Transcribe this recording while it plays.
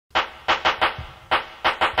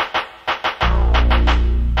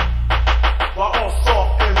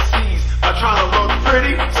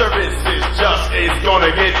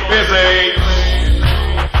busy.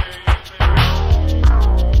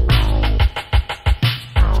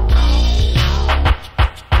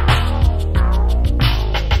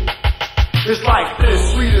 It's like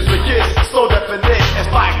this, sweet as a kiss, so definite.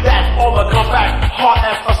 It's like that, all the comeback, hard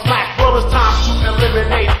as a smack. Well, it's time to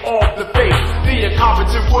eliminate all the fake. The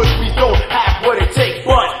incompetent would we don't have what it takes,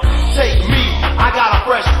 but take me, I got a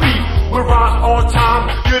fresh beat. With rhymes on time,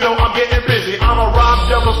 you know I'm getting busy. I'm a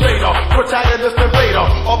rhyme devastator, protagonist invader.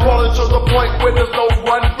 Appalling to the point where there's no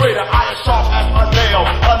one greater. I am sharp as a nail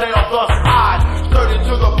thus hide. Sturdy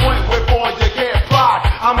to the point where boy you can't fly.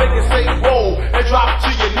 I make it say whoa and drop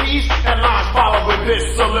to your knees, and lines following this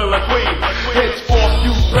soliloquy. Henceforth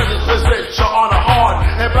you present your honor hard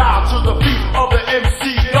and bow to the feet of the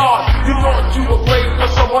MC God. You thought you were great for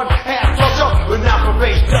someone had taught you, but now for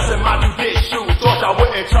face doesn't mind you did shoot. Thought I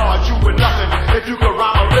wouldn't charge you with nothing if you could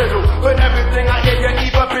rhyme a little, but everything I hear you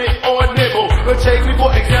either bit or nibble. But take me for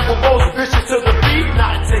example, most vicious to the beat,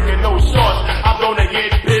 not taking no shorts. I'm gonna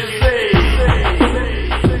get busy.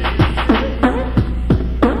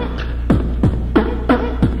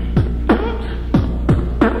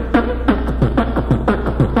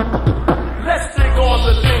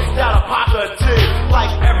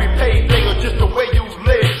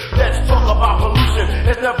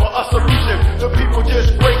 Never a solution. The people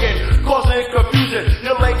just breaking, causing confusion.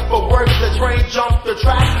 You're late for work, the train jumped the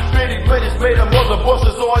track. 50 minutes made more the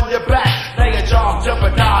bosses on your back. Now your job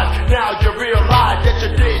jeopardized. Now you realize that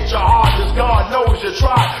you did your hardest. God knows you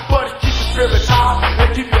tried, but keep your spirit high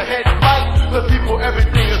and keep your head right. The people,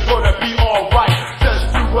 everything is gonna be alright. Just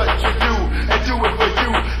do what you do and do it for you,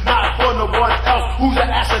 not for no one else who's an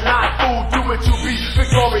asinine fool. Do it to be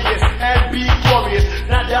victorious and be glorious,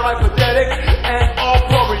 not downright pathetic and all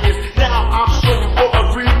glorious. Now I'm sure you will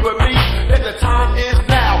agree with me that the time is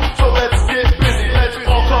now. So let's get busy, let's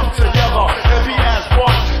all come together and be as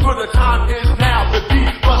one. For the time is now, the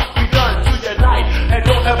beat must be done to unite. And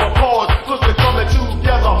don't ever pause, cause we're coming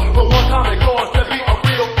together. But one time it calls to be a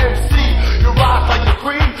real MC. You rise like the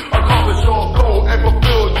cream, accomplish your goal and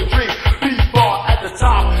fulfill your dream. Be far at the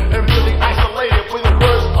top and really isolated with the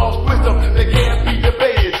words of wisdom that can't be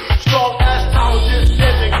debated. Strong as towers just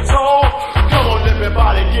standing tall. Come on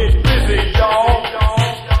everybody, get busy y'all.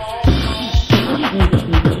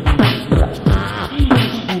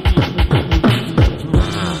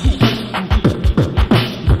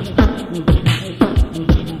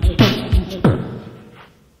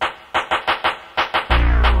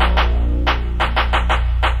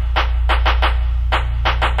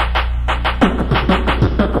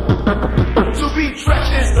 To be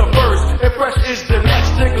fresh is the first, and fresh is the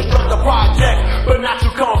next. Then construct the project, but not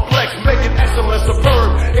too complex. Make it excellent,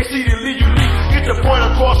 superb, exceedingly unique. Get your point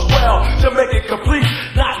across well to make it complete.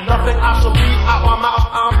 Not nothing obsolete, out my mouth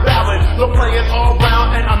I'm babbling. No playing all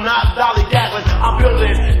around and I'm not lollygagging. I'm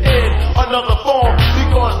building in another form,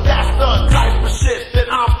 because that's the type of shit that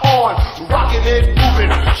I'm on. Rocking and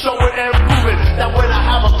moving, showing and proving that when I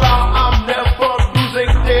have a crowd I'm never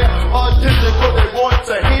losing their attention, cause they want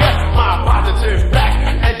to hear my positive back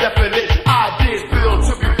and definite ideas built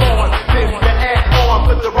to be born. Then you add on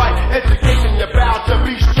with the right education, you're bound to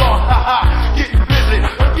be strong. Getting busy,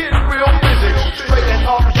 getting real busy. Straighten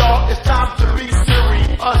up y'all, it's time to be serious.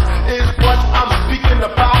 Is what I'm speaking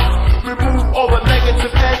about. Remove all the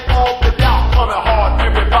negative and all the doubt. Coming hard,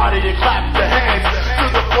 everybody, and clap your hands to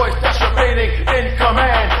the voice that's remaining in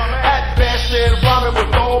command. Advancing, rhyming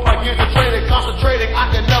with gold by getting training, concentrating. I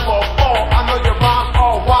can never fall. I know your rhymes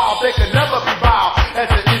are wild, they can never be wild. As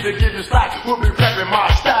it either give you slack, we'll be prepping my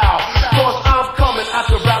style. Cause I'm coming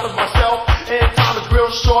after rappers myself, and time is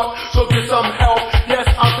real short, so get some help. Yes,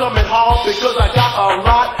 I'm coming hard because I got